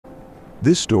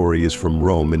This story is from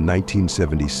Rome in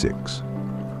 1976.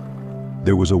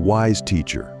 There was a wise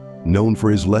teacher, known for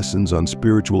his lessons on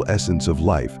spiritual essence of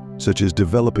life, such as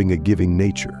developing a giving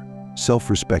nature,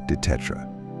 self-respect, etc.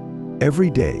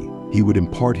 Every day, he would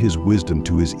impart his wisdom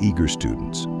to his eager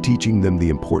students, teaching them the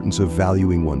importance of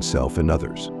valuing oneself and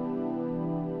others.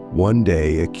 One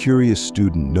day, a curious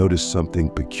student noticed something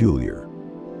peculiar.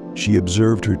 She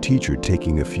observed her teacher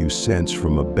taking a few cents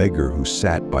from a beggar who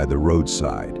sat by the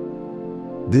roadside.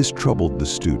 This troubled the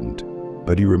student,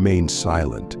 but he remained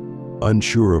silent,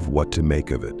 unsure of what to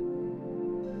make of it.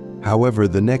 However,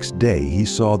 the next day he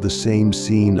saw the same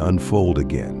scene unfold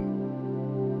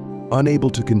again. Unable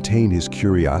to contain his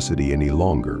curiosity any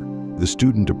longer, the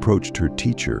student approached her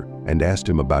teacher and asked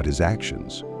him about his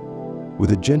actions.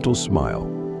 With a gentle smile,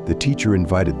 the teacher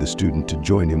invited the student to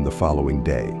join him the following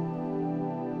day.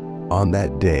 On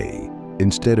that day,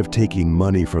 instead of taking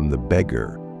money from the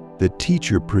beggar, the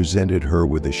teacher presented her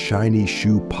with a shiny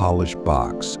shoe polish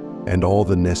box and all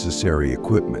the necessary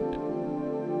equipment.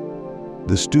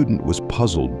 The student was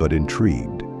puzzled but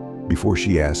intrigued. Before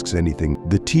she asks anything,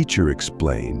 the teacher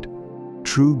explained,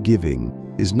 "True giving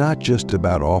is not just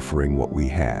about offering what we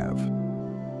have.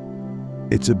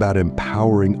 It's about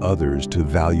empowering others to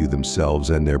value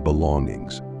themselves and their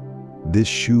belongings. This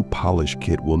shoe polish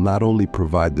kit will not only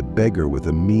provide the beggar with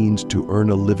a means to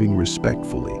earn a living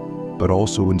respectfully, but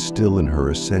also instill in her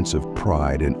a sense of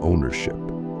pride and ownership."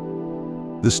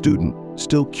 The student,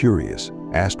 still curious,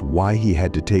 asked why he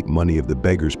had to take money of the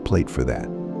beggar's plate for that.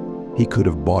 He could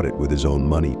have bought it with his own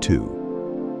money too.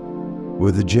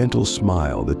 With a gentle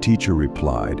smile, the teacher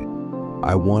replied,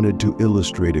 "I wanted to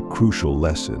illustrate a crucial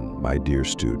lesson, my dear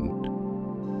student.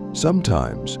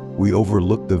 Sometimes we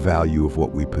overlook the value of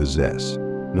what we possess,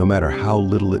 no matter how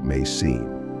little it may seem.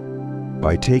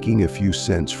 By taking a few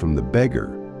cents from the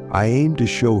beggar, I aim to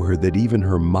show her that even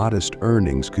her modest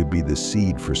earnings could be the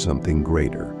seed for something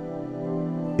greater.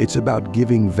 It's about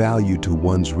giving value to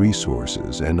one's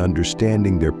resources and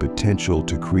understanding their potential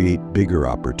to create bigger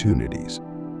opportunities.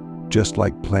 Just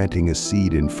like planting a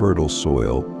seed in fertile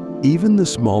soil, even the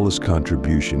smallest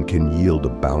contribution can yield a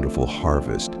bountiful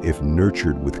harvest if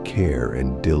nurtured with care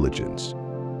and diligence."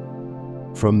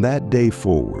 From that day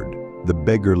forward, the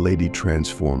beggar lady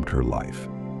transformed her life.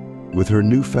 With her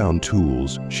newfound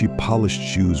tools, she polished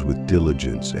shoes with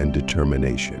diligence and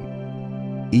determination.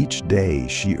 Each day,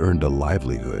 she earned a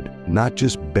livelihood, not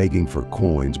just begging for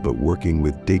coins, but working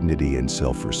with dignity and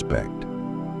self-respect.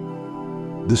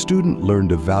 The student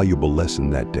learned a valuable lesson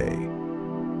that day: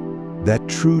 that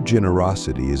true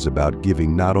generosity is about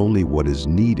giving not only what is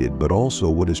needed, but also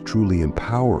what is truly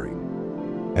empowering.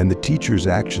 And the teacher's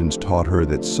actions taught her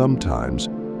that sometimes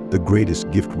the greatest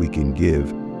gift we can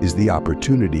give is the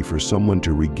opportunity for someone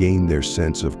to regain their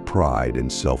sense of pride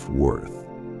and self-worth.